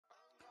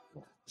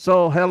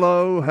So,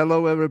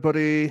 hello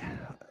everybody.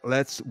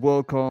 Let's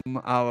welcome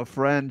our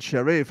friend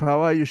Shariff.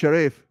 How are you,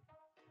 Shariff?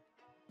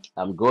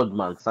 I'm good,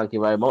 man. Thank you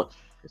very much.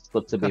 It's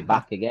good to be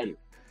back again,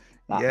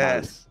 Batman.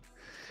 Yes,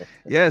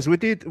 yes, we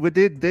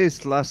did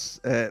this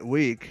last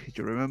week.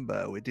 Do you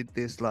remember? We did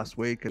this last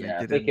week, and it Yeah,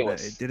 I think didn't. it It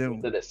was we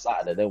didn't. did it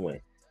Saturday, didn't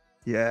we?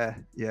 Yeah,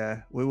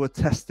 yeah. We were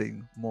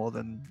testing more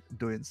than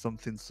doing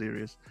something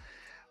serious.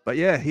 But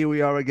yeah, here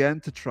we are again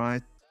to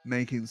try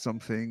making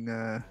something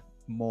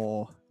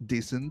more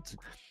decent.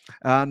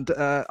 And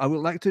I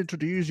would like to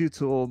introduce you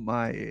to all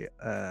my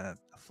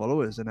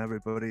followers and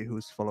everybody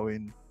who's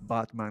following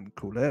Batman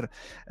Cooler.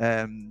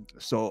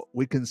 So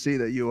we can see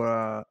that you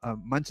are a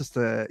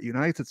Manchester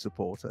United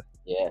supporter.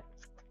 Yeah.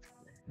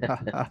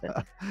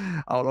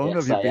 How long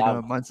have Yes, you I been am.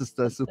 a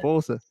Manchester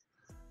supporter?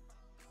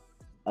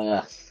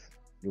 Uh,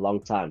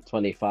 Long time,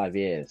 25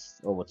 years,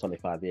 over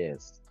 25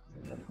 years.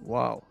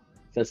 Wow.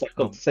 Since I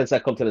come Um, since I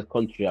come to the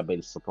country, I've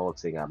been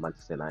supporting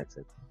Manchester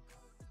United.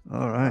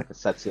 all right. Like I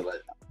said to you,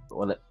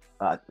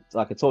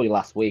 like I told you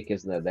last week,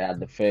 isn't it? They had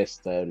the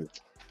first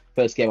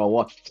game I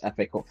watched,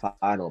 FA Cup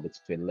final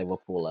between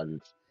Liverpool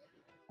and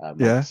Yeah.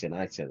 Manchester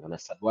United, and I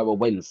said whoever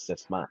wins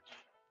this match,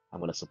 I'm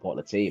going to support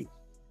the team.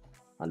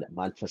 And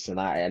Manchester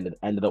United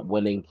ended up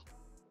winning.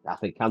 I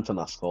think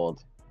Cantona scored,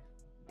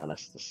 and I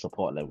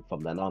supported them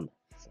from then on.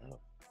 So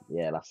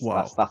yeah, that's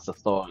that's Wow. that's the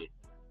story.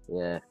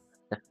 Yeah.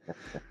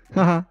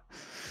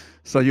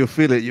 So you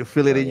feel it. You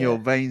feel it So in your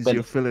yeah, veins. You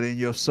but feel it in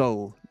your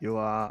soul. You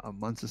are a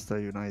Manchester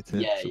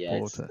United yeah,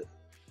 supporter.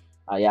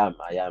 I am.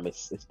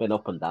 It's been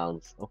up and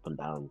downs, up and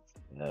downs.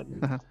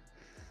 Um,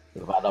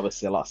 we've had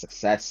obviously a lot of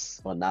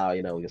success, but now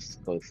we're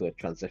just going through a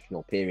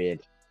transitional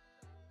period.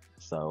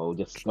 So we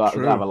just got to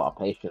have True. a lot of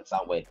patience,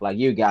 haven't we? Like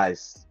you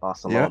guys, Yeah,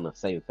 Barcelona,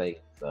 same thing.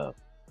 So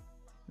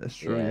that's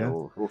true. yeah, Yeah.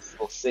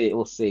 we'll see.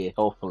 We'll see.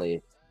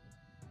 Hopefully,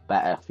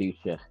 better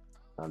future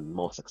and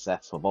more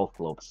success for both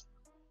clubs.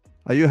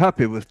 Are you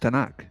happy with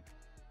Tanak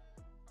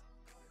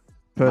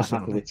Am I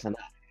happy personally? with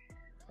Tanaka?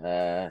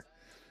 Uh,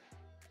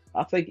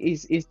 I think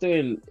he's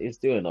doing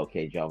an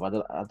okay job. I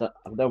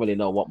don't really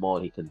know what more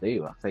he can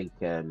do. I think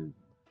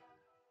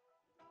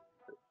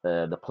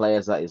the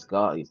players that he's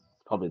got, he's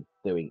probably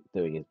doing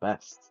his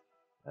best.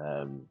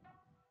 Um,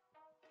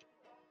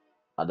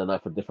 I don't know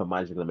if a different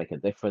manager going to make a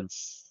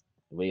difference.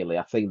 Really,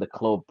 I think the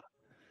club,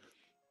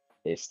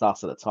 it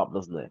starts at the top,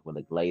 doesn't it? With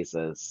the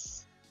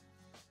Glazers,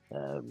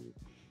 um,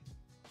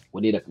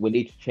 we need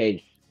to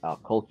change our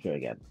culture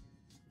again.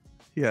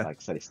 Yeah. Like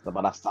I said,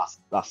 but that starts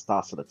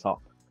at the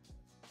top.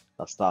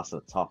 That starts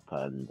at the top,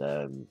 and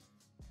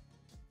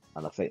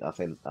I think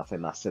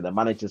that's it. The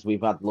managers,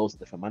 we've had loads of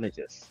different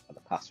managers for the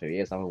past few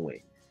years, haven't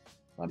we?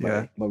 Like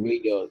Yeah.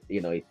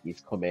 Mourinho,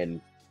 he's come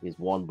in, he's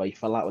won, but he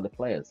fell out with the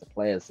players. The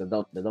players, they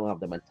don't have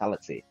the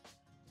mentality.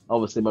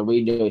 Obviously,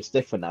 Mourinho is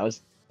different now,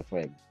 isn't it, for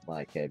him?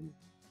 Like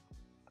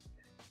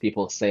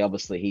people say,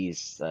 obviously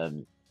he's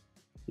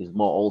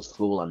more old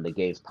school and the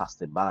game's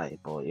passed him by,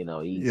 but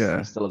he's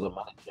Yeah. still a good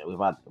manager. We've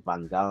had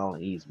Van Gaal,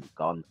 he's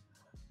gone.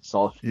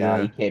 Solskjaer,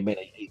 he Yeah. came in,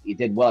 he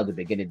did well at the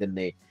beginning, didn't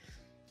he?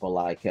 But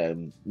like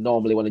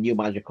normally when a new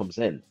manager comes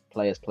in,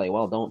 players play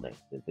well, don't they?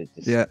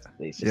 Yeah.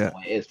 It's just Yeah. the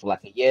way it is for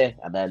like a year,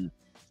 and then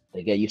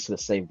they get used to the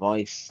same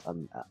voice,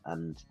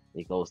 and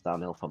it goes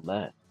downhill from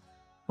there.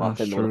 But I That's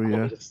think with the true.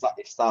 club, Yeah.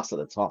 it starts at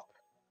the top.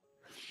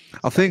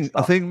 I It think I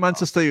starts at think the top.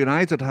 Manchester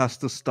United has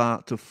to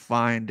start to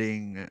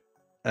finding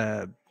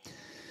uh,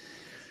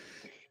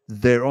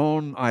 their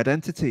own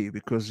identity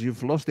because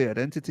you've lost the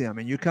identity. I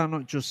mean, you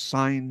cannot just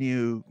sign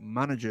new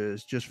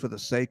managers just for the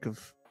sake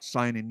of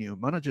signing new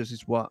managers.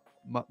 Is what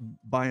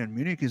Bayern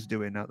Munich is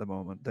doing at the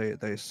moment.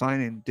 They're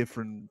signing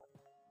different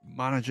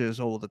managers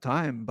all the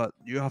time, but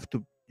you have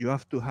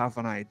to have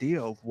an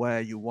idea of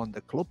where you want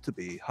the club to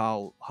be,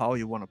 how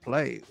you want to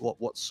play,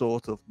 what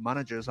sort of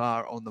managers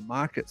are on the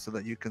market, so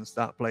that you can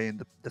start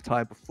playing the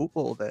type of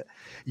football that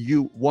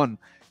you one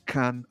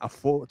can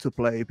afford to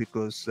play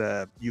because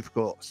you've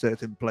got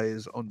certain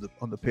players on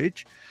the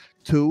pitch.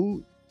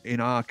 Two, in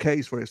our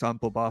case, for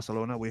example,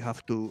 Barcelona, we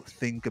have to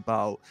think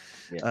about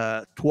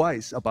Yeah,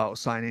 twice about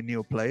signing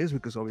new players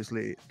because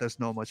obviously there's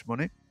not much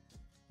money.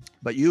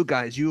 But you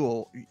guys,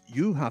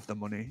 you have the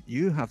money,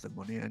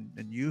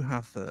 and you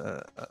have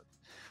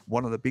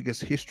one of the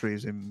biggest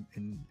histories in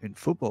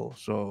football.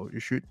 So you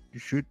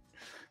should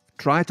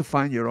try to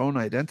find your own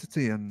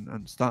identity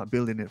and start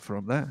building it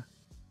from there.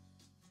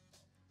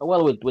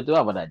 well, we do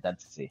have an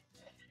identity,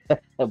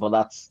 but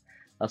that's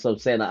what I'm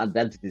saying. That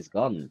identity's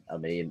gone. I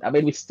mean,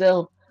 we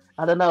still,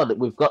 I don't know that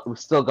we've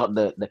still got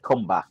the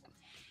comeback.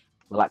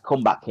 We're like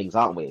comeback kings,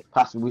 aren't we?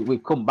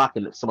 We've come back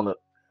in some of the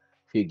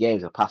few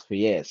games in the past few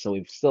years, so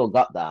we've still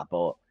got that,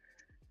 but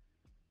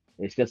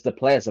it's just the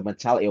players, the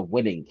mentality of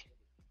winning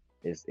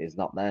is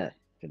not there.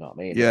 Do you know what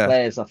I mean? The Yeah,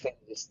 players, I think,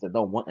 just they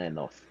don't want it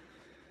enough.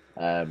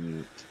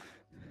 Um,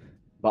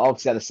 but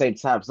obviously at the same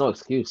time, it's no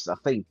excuse. I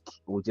think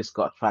we just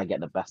got to try and get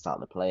the best out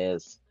of the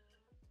players.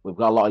 We've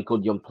got a lot of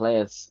good young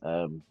players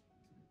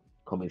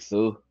coming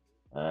through,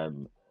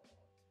 um,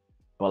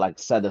 but like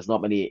I said, there's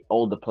not many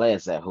older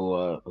players there who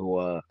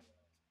are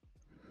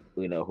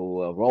who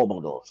were role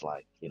models,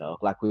 like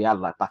we had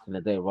like back in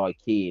the day, Roy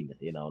Keane,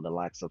 the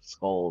likes of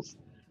Scholes,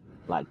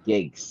 like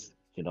Giggs.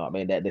 You know what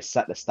I mean? They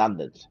set the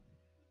standard.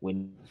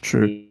 We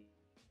True.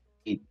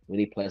 we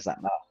need players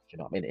like that. You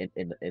know what I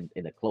mean?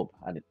 In a club,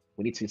 and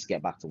we need to just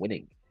get back to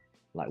winning,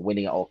 like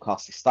winning at all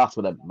costs. It starts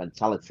with a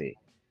mentality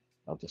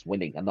of just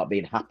winning and not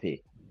being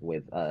happy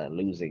with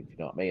losing. You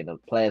know what I mean? The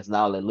players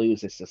now they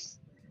lose, it's just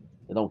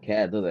they don't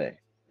care, do they?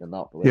 They're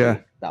not Yeah.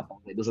 really that.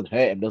 It doesn't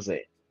hurt them, does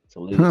it, to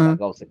lose?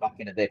 Like obviously back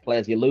in the day,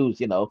 players you lose,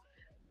 you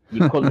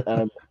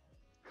couldn't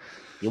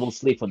you won't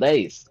sleep for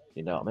days.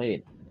 You know what I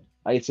mean?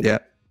 I used to Yeah.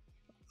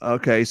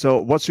 Okay.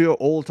 So, what's your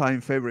all-time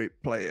favorite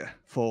player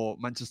for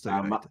Manchester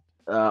my United?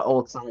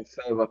 all-time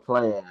favorite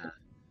player.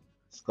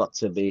 It's got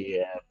to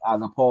be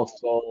either Paul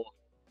Scholes,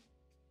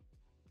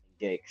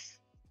 Giggs.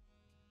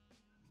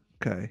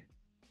 Okay.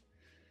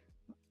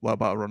 What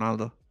about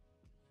Ronaldo?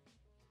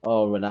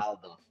 Oh,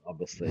 Ronaldo,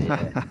 obviously,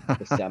 yeah.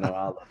 Cristiano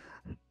Ronaldo.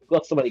 We've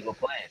got so many good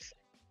players.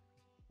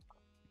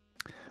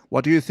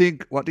 What do you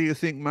think? What do you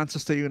think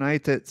Manchester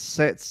United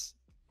sets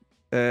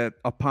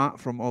apart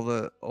from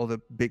other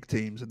big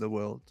teams in the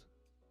world?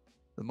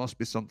 There must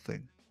be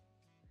something.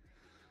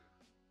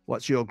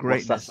 What's your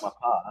What sets them greatness?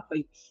 apart? I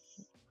think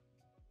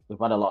we've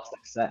had a lot of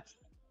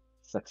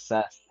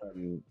success,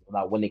 and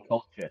that winning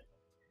culture.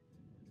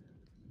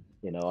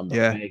 Under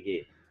Yeah,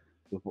 Fergie,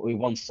 we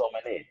won so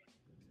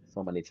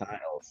many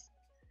titles.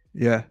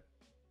 yeah.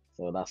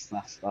 So that's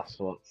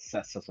what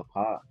sets us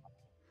apart.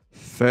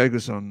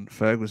 Ferguson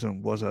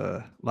was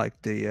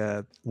like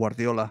the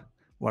Guardiola.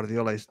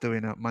 Guardiola is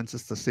doing at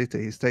Manchester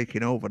City. He's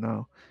taking over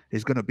now.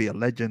 He's going to be a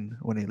legend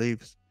when he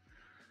leaves.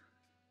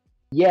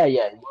 Yeah,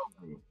 yeah, he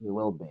will be. He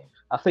will be.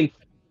 I think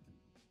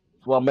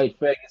what made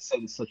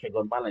Ferguson such a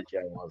good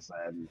manager was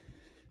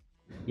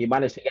he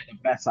managed to get the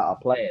best out of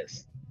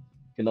players.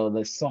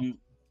 There's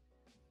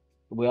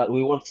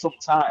we won some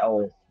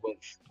titles with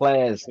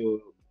players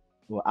who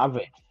were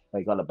average.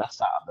 They got the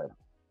best out of them.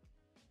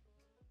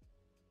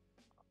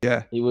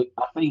 Yeah,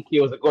 I think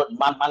he was a good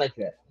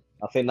manager.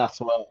 I think that's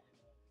what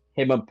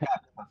him and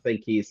Pep. I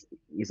think he's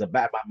a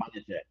better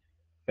manager,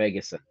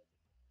 Ferguson.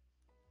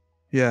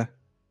 yeah.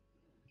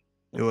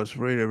 It was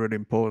really, really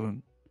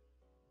important.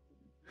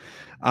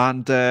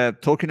 And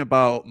talking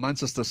about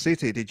Manchester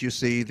City, did you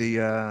see the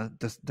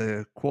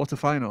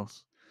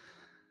quarterfinals?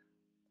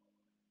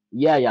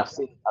 Yeah, yeah. I've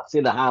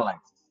seen the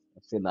highlights.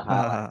 I've seen the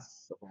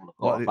highlights of all the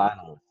what do-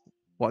 quarterfinals.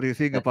 What do you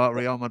think about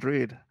Real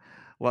Madrid?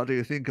 What do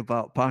you think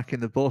about parking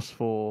the bus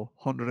for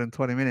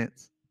 120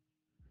 minutes?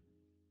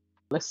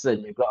 Listen,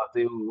 you've got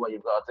to do what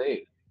you've got to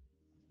do.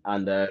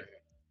 And I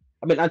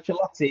mean,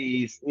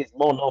 Ancelotti is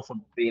more known for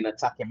being an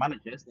attacking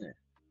manager, isn't it?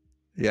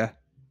 Yeah,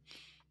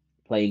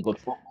 Playing good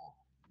football.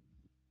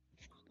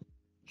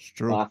 it's But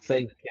true. I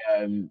think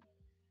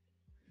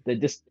they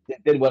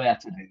did what they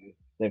had to do.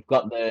 They've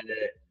got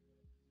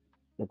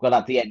they've got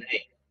that DNA,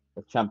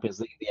 the Champions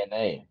League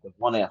DNA. They've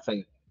won it, I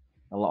think,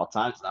 a lot of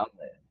times now, haven't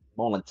they?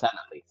 More than 10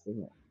 at least,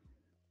 isn't it?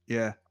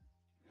 Yeah,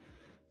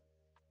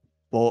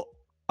 but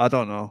I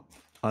don't know.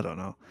 I don't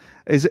know.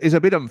 It's a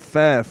bit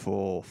unfair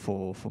for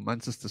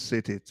Manchester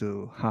City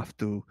to have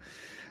to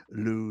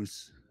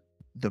lose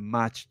the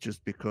match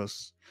just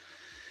because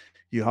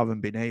you haven't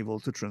been able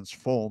to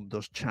transform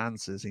those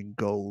chances in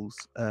goals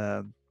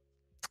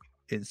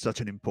in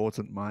such an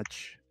important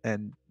match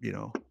and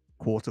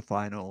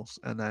quarterfinals.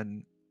 And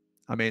then,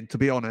 I mean, to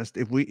be honest,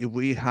 if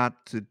we had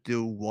to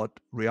do what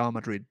Real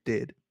Madrid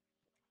did,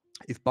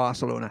 if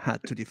Barcelona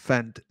had to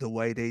defend the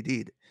way they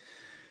did,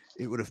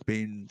 it would have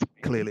been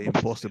clearly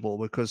impossible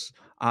because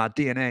our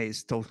DNA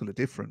is totally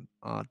different.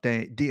 Our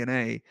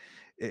DNA,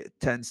 it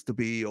tends to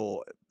be,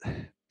 or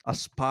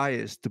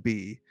aspires to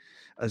be,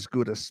 as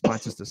good as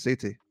Manchester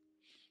City.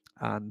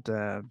 And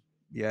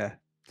yeah,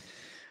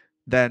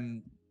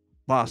 then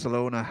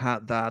Barcelona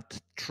had that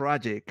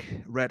tragic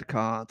red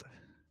card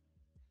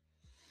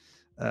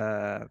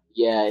Yeah,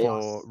 for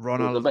it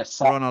was a bit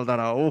sad. Ronald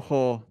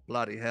Araujo.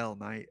 Bloody hell,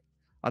 mate!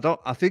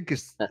 I think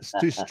it's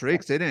too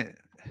strict, isn't it?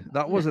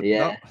 That wasn't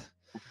Yeah,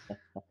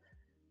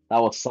 that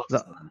was soft,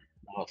 that man.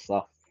 That was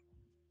soft.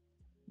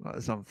 that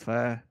is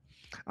unfair.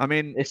 I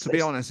mean, It's, to be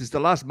it's honest, it's the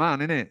last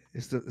man, isn't it?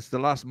 It's the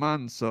last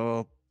man.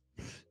 So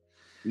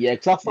Yeah,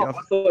 because you have,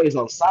 I thought he was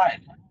on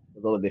side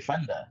with the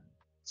defender.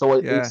 So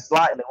yeah, it's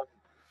slightly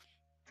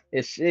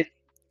it's it,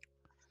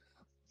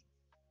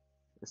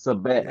 it's a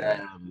bit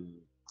yeah.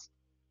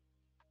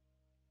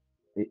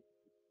 it,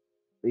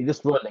 he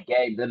just ruined the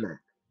game, didn't it?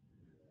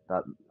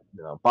 That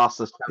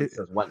Barca's It,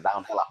 chances went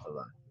downhill after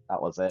that.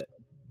 That was it.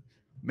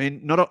 I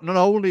mean, not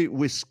only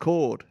we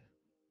scored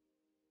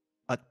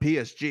at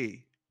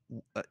PSG,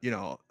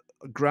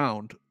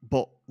 ground,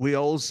 but we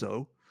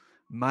also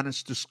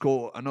managed to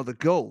score another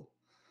goal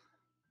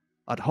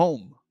at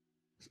home.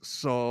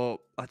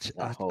 So At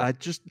I home.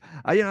 just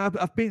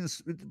I've been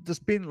there's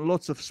been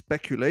lots of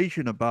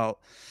speculation about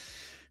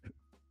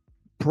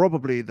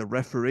probably the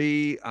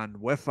referee and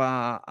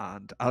UEFA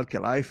and Al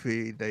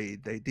Khelaifi.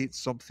 They did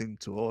something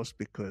to us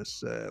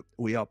because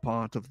we are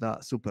part of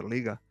that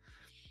Superliga,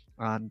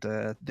 and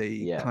they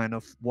Yeah. kind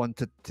of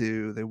wanted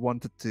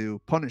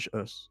to punish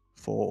us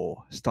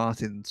for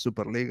starting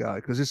Superliga,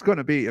 because it's going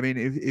to be, I mean,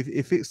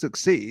 if it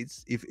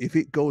succeeds, if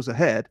it goes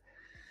ahead,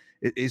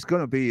 it's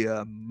going to be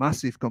a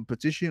massive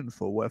competition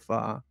for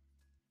UEFA.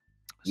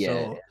 Yeah.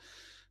 So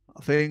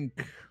I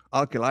think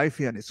Al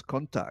Khelaifi and his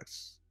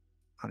contacts,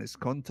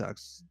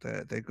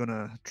 they're going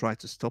to try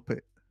to stop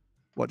it.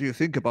 What do you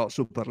think about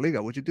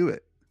Superliga? Would you do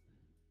it?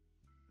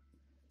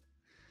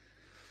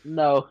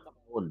 No, I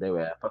wouldn't do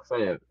it. I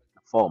prefer the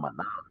format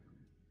now.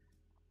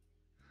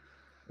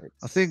 I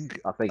It's think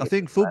I think I it's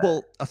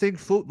think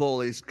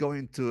football is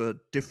going to a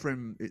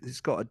different.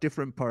 It's got a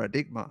different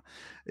paradigm.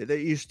 It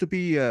used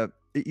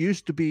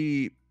to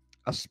be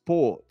a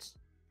sport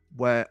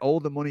where all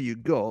the money you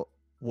got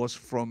was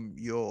from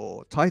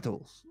your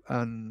titles for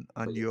and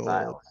your your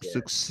titles. Yeah.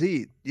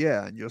 succeed,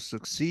 yeah, and your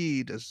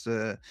succeed as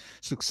a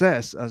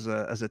success as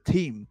a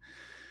team.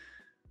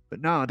 But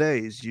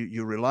nowadays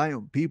you rely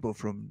on people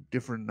from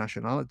different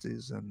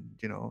nationalities, and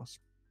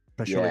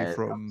especially Yeah.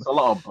 from, It's a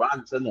lot of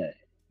brands, isn't it?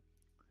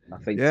 I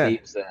think yeah,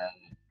 teams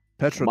marketing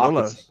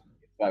petrodollars. is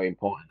very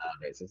important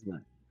nowadays, isn't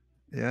it?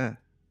 Yeah,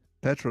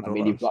 I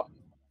mean, you've petrodollars. got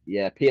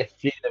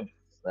PSG.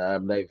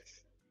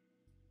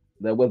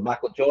 They're with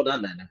Michael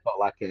Jordan, and they've got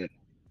like a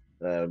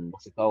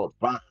what's it called?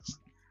 Brands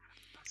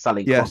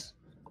selling clothes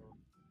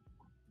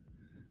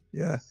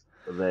Yes.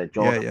 Yeah. for the Yeah.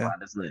 Jordan Yeah.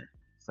 brand, isn't it?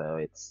 So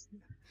it's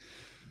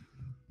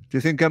Do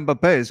you think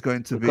Mbappe is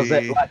going to because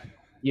it be? like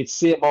you'd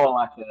see it more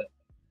like a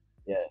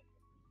yeah,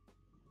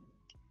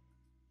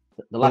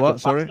 they're A like a what?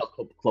 Sorry. fashion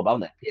club,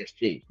 aren't they?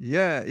 PSG,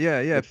 Yeah.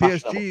 Yeah. Yeah. the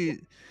fashionable club.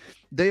 PSG.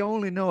 They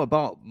only know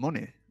about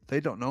money. They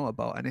don't know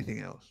about anything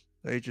else.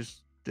 They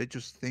just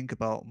think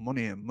about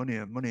money and money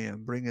and money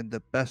and bringing the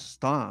best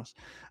stars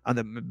and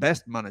the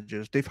best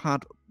managers. They've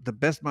had the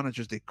best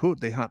managers they could.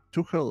 They had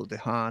Tuchel. They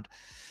had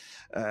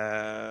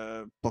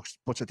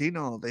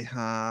Pochettino. They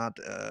had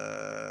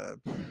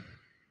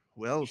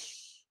who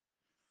else?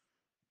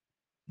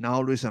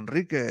 Now Luis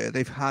Enrique.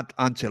 They've had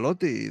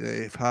Ancelotti.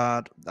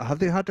 Have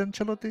they had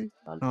Ancelotti?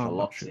 No, I'm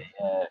not Ancelotti,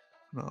 sure.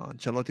 No,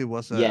 Ancelotti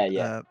was yeah, at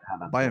yeah, had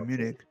Bayern Ancelotti.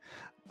 Munich.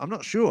 I'm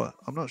not sure.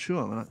 I'm not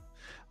sure, man.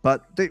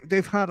 But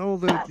they've had all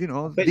the I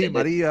think Di they did.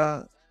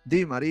 Maria,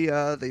 Di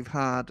Maria. They've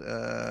had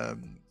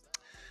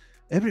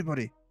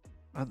everybody,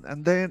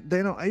 and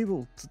they're not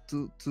able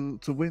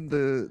to win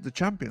the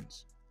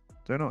champions.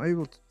 They're not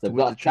able to They've win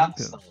the got a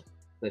chance champions.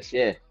 this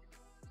year.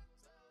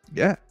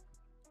 Yeah.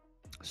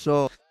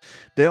 So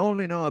they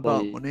only know So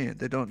about money.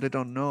 They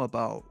don't know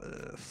about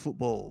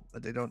football.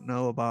 They don't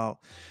know about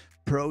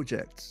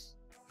projects,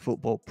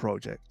 football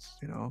projects.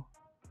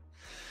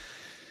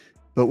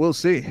 But we'll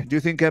see. Do you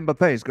think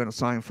Mbappe is going to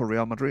sign for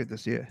Real Madrid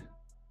this year?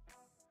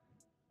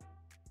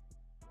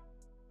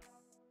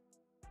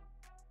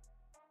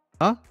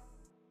 Huh?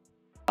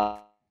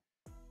 I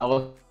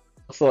was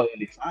thought it'd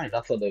be fine. I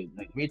thought they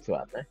agreed to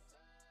it, eh?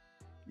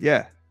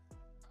 Yeah,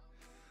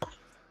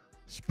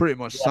 it's pretty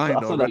much Yeah, I signed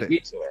thought they already.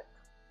 agreed to it.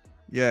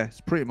 Yeah,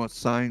 it's pretty much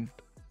signed.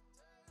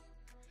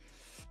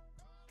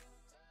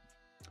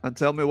 And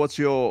tell me, what's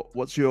your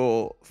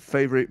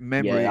favorite Yeah,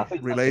 I memory think that's the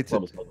related?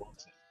 club's going to want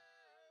to.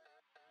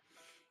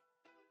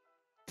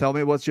 Tell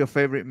me what's your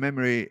favorite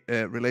memory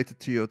related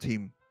to your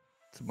team,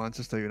 to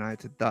Manchester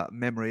United. That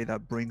memory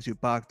that brings you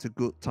back to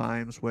good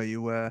times where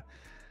you were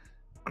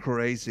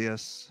crazy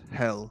as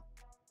hell.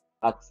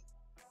 I'd,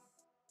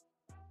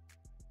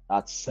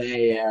 I'd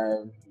say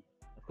I've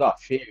got a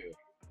few.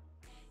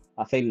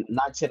 I think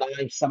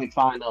 99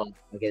 semi-final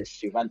against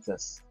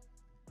Juventus,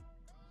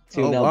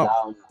 2 Oh nil wow.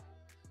 down.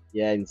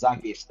 Yeah,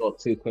 Inzaghi scored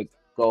 2 quick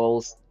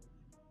goals,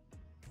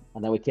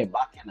 and then we came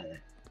back in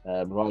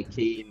it. Roy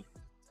Keane,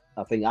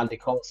 I think Andy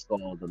Cole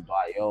scored and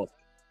Dwight York,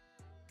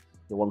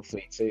 the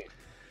 1-3-2.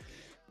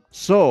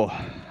 So,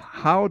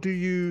 how do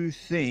you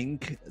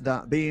think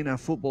that being a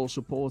football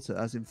supporter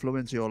has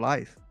influenced your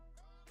life?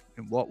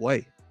 In what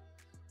way?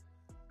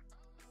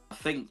 I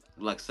think,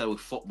 like I said, with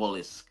football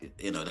is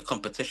the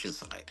competition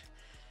side.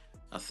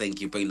 I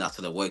think you bring that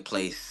to the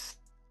workplace.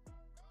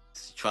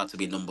 Try to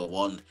be number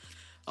one.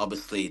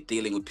 Obviously,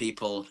 dealing with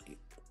people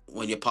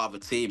when you're part of a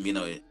team,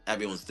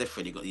 everyone's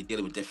different. You're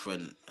dealing with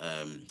different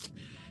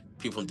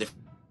people from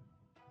different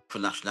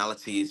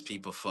nationalities,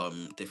 people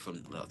from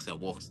different, like I said,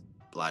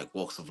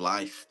 walks of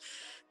life,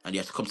 and you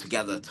have to come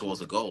together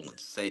towards a goal.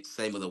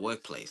 Same with the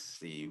workplace.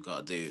 You've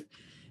got to do.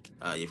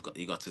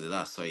 You got to do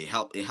that. So it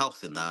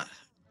helps in that.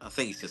 I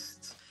think it's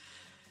just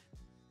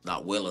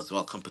that will as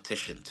well,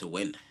 competition to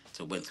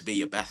be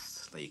your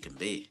best that you can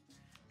be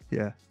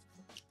Yeah.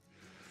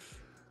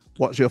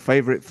 What's your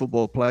favorite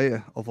football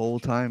player of all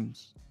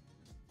times?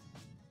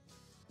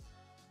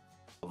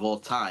 of all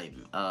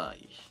time. Uh,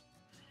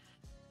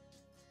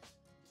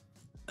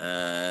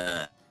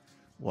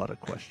 What a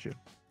question.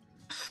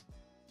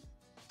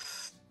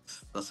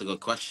 that's a good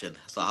question.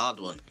 It's a hard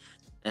one.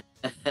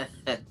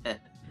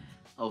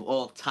 Of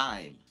all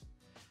time,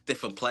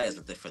 different players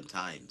at different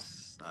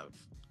times.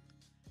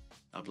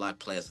 I've liked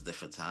players at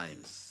different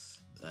times.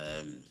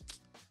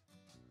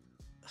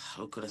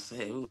 How could I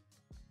say?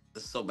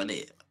 There's so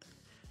many.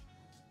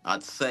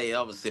 I'd say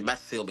obviously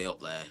Messi will be up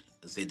there.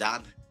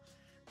 Zidane,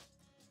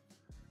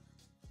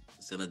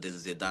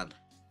 Zinedine Zidane.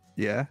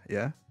 Yeah,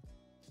 yeah.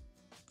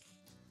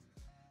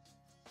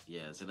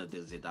 Yeah,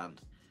 Zinedine Zidane.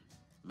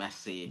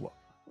 Messi, What?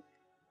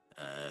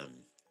 um,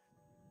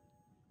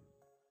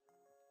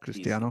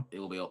 Cristiano.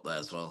 he'll be up there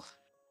as well.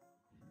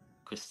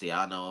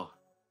 Cristiano,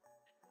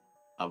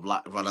 I've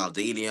like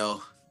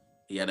Ronaldinho.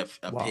 He had a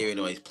Wow. period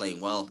where he's playing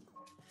well.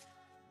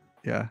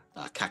 Yeah,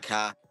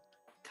 Kaká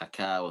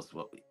was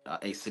what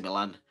AC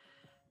Milan.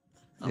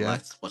 I yeah.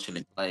 liked watching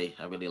him play.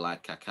 I really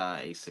like Kaká,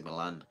 AC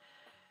Milan.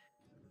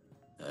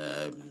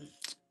 Um,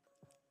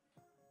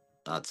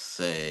 I'd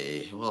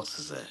say who else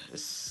is there?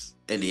 It's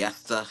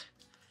Iniesta.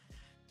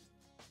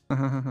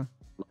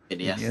 Iniesta.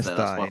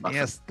 Iniesta,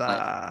 That's a player.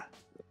 Iniesta.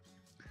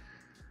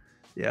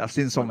 Yeah, I've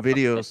seen One some of my favorite.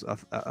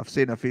 videos. I've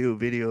seen a few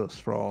videos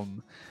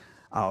from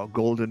our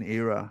golden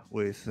era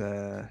with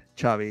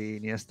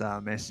Xavi,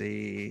 Iniesta,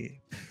 Messi,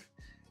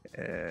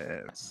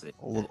 That's it.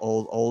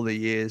 all the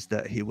years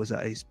that he was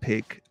at his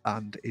peak,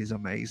 and is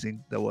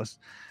amazing. There was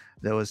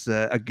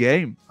a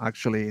game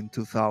actually in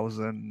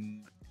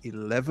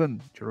 2011.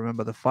 Do you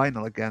remember the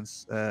final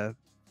against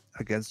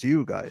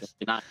you guys?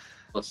 United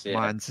plus, yeah.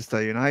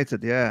 Manchester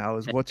United. Yeah, I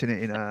was watching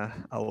it in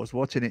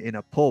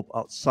a pub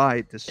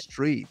outside the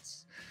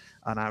streets,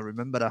 and I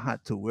remember I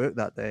had to work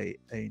that day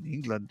in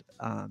England,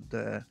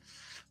 and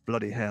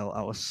bloody hell,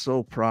 I was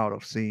so proud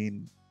of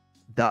seeing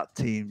that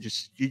team.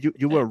 Just you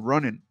Yeah. were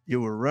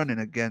running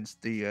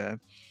against the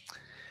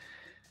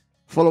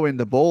following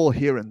the ball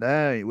here and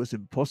there. It was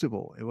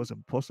impossible. It was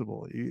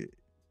impossible. It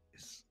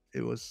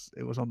was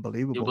It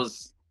unbelievable.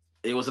 was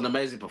it was an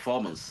amazing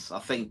performance. I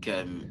think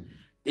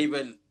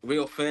even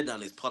Rio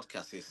Ferdinand, his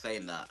podcast, is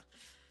saying that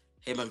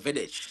him and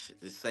Vidic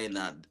is saying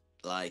that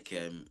like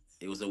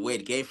it was a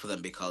weird game for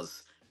them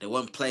because they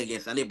weren't playing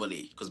against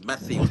anybody because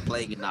Messi was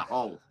playing in that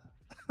hole.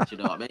 Do you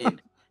know what I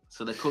mean?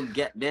 So they couldn't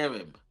get near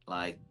him.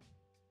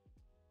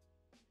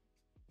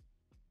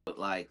 But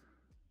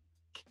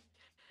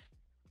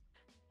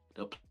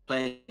they were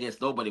playing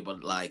against nobody.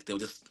 But like they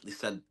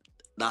said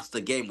that's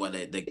the game where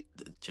they do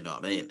you know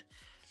what I mean?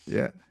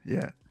 Yeah,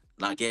 yeah,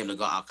 That game they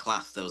got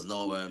outclassed. There was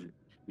no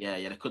yeah,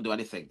 they couldn't do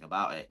anything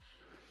about it.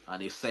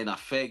 And he's saying that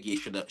Fergie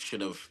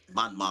should have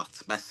man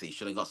marked Messi,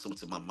 should have got someone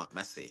to man mark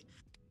Messi.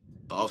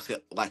 But obviously,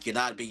 like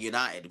United being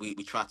United, we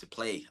tried to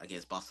play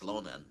against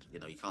Barcelona,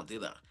 and you can't do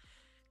that.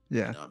 You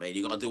yeah. know what I mean?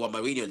 You got to do what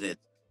Mourinho did,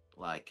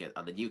 like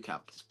at the new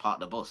camp, just park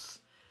the bus,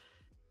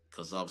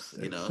 because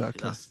obviously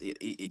Exactly.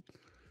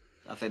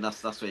 I think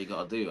that's what you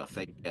got to do. I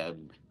think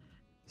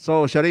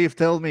So, Sharif,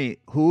 tell me,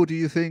 who do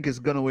you think is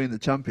gonna win the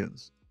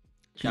champions?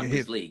 Can you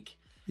Champions hit? League,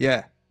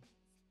 Yeah,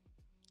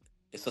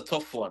 it's a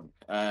tough one.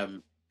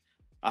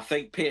 I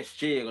think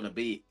PSG are going to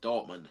beat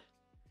Dortmund.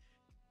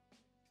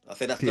 I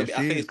think that's going to be.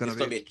 I PSG think is gonna it's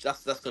going be. to be.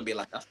 That's going to be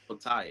like that's a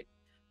tie.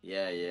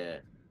 Yeah, yeah.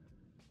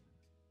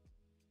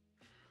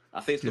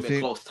 I think it's Do you going to be a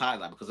think? close tie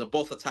that because they're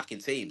both attacking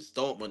teams.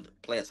 Dortmund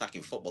play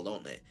attacking football,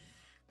 don't they?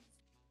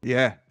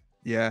 Yeah,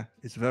 yeah.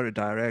 It's very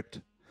direct.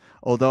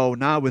 Although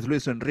now with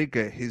Luis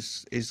Enrique,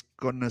 he's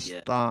gonna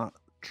Yeah. start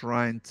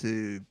trying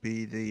to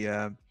be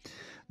the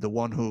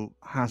one who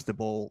has the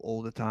ball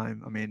all the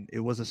time. I mean, it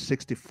was a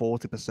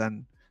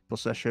 60-40%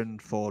 possession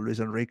for Luis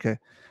Enrique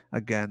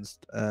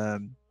against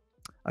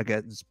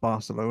against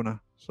Barcelona.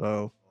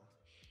 So,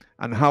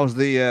 and how's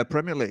the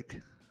Premier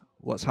League?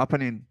 What's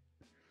happening?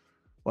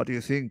 What do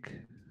you think?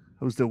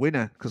 Who's the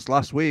winner? Because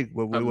last week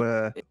we Um.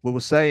 were we were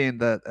saying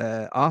that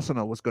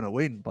Arsenal was going to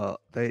win,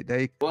 but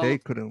they Well,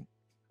 couldn't.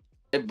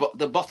 they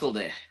bottled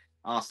it.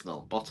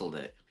 Arsenal bottled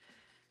it.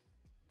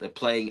 They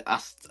played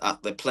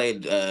Aston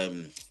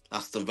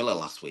Villa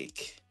last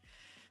week,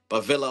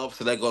 but Villa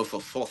obviously they're going for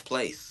fourth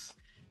place.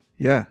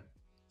 Yeah,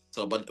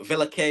 So, but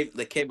Villa came.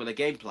 They came with a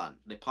game plan.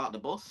 They parked the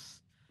bus.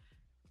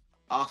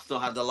 Arsenal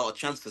had a lot of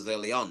chances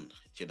early on.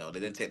 They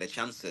didn't take their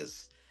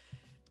chances.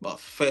 But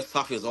first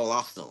half it was all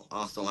Arsenal.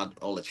 Arsenal had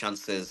all the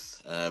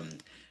chances.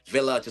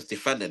 Villa just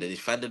defended. They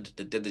defended.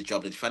 They did the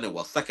job. They defended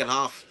well. Second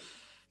half,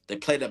 they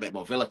played a bit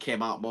more. Villa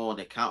came out more.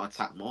 They counter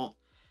attacked more,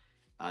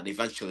 and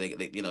eventually,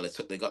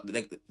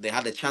 they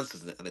had the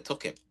chances and they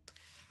took it.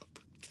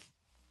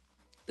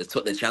 They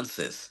took the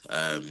chances.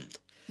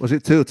 was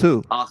it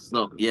 2-2?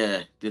 Arsenal,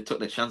 yeah, they took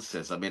the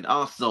chances. I mean,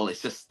 Arsenal,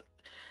 it's just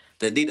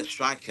they need a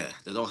striker.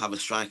 They don't have a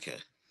striker.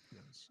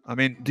 I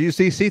mean, do you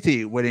see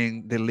City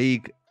winning the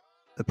league,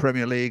 the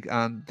Premier League,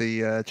 and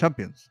the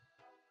Champions?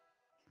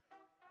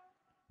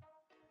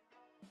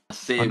 I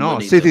see Oh him no, winning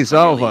the City's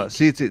Premier over. League.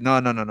 City. No,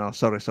 no, no, no.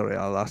 Sorry.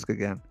 I'll ask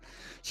again.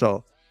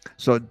 So,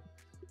 so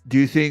do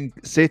you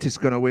think City's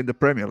going to win the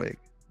Premier League?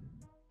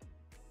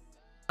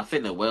 I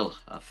think they will.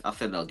 I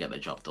think they'll get the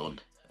job done.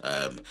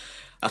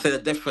 I think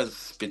the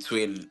difference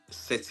between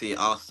City,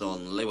 Arsenal,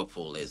 and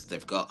Liverpool is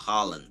they've got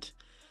Haaland.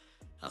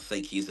 I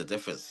think he's the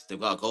difference. They've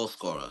got a goal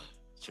scorer.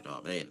 Do you know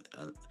what I mean?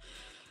 And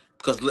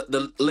because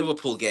the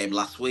Liverpool game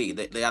last week,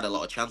 they had a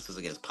lot of chances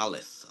against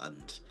Palace,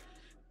 and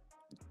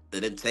they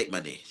didn't take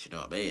many. Do you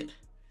know what I mean?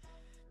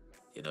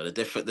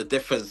 The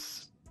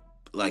difference,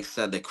 like I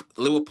said,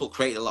 Liverpool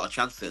created a lot of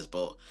chances,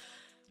 but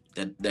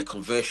their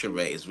conversion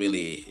rate is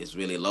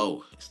really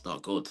low. It's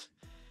not good.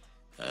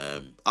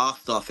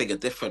 Arsenal, I think, are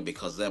different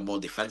because they're more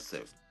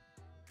defensive.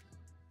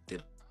 They,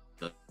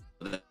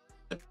 the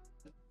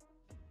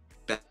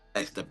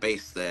the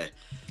base their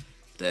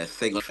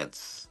thing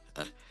offense.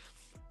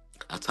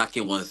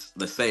 Attacking one's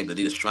the same. They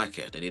need a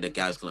striker. They need a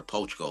guy who's going to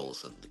poach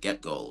goals and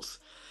get goals.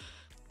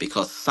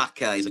 Because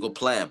Saka is a good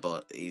player,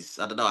 but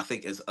I don't know. I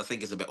think he's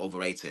a bit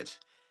overrated.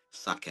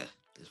 Saka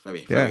is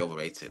very Yeah.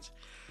 overrated.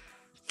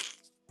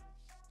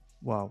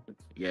 Wow.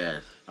 Yeah,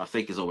 I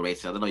think he's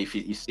overrated. I don't know if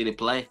you seen him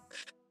play.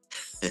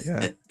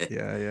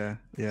 Yeah.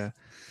 Yeah.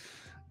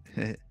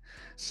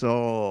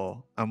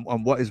 So,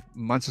 and what is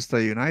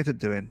Manchester United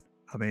doing?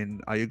 I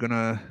mean, are you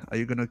gonna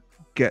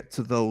get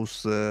to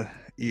those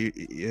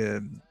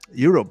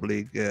Europe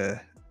League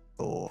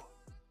or?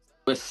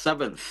 We're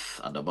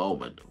seventh at the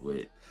moment.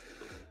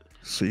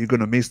 So you're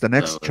gonna miss the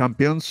next So,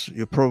 champions.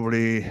 You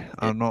probably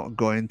are not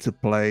going to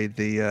play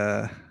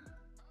the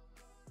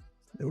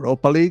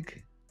Europa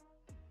League.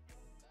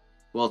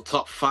 well,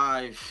 top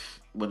 5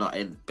 we're not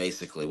in.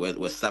 Basically,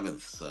 we're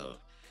seventh. So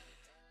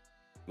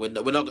we're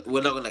not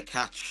going to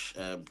catch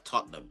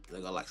Tottenham.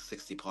 They got like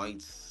 60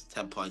 points,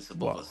 10 points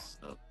above Wow. us.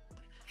 So.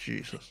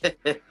 Jesus.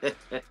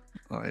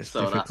 That is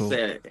So difficult. that's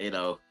it. You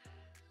know,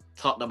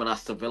 Tottenham and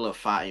Aston Villa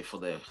fighting for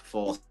the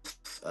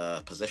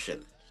 4th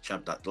position,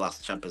 that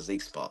last Champions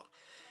League spot.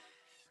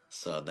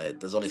 So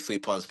there's only 3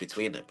 points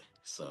between them.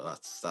 So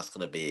that's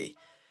going to be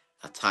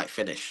a tight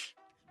finish.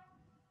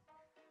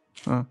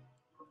 Huh.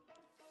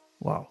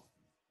 Wow.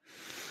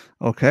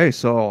 Okay,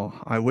 so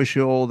I wish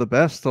you all the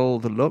best, all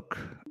the luck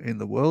in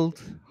the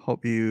world.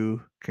 Hope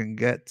you can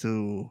get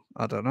to,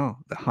 I don't know,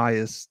 the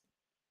highest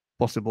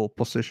possible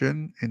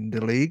position in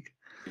the league.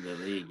 In the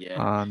league,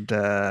 yeah. And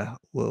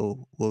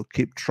we'll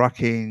keep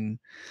tracking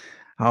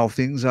how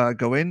things are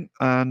going,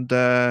 and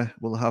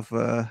we'll have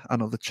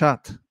another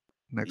chat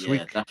next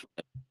week.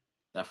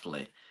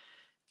 Definitely.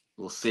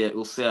 We'll see it.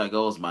 We'll see how it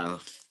goes, man.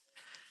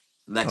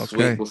 Next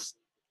Okay. week we'll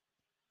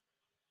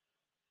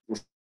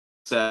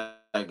see how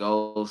it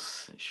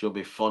goes. It should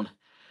be fun.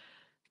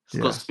 It's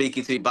good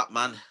speaking to you,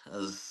 Batman,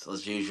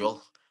 as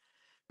usual.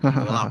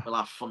 We'll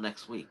have fun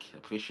next week.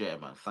 Appreciate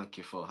it, man. Thank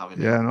you for having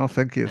me on. No,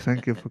 thank you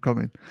for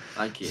coming.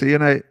 Thank you. See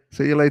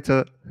you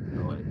later.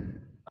 No worries.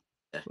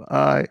 Yeah.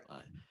 Bye.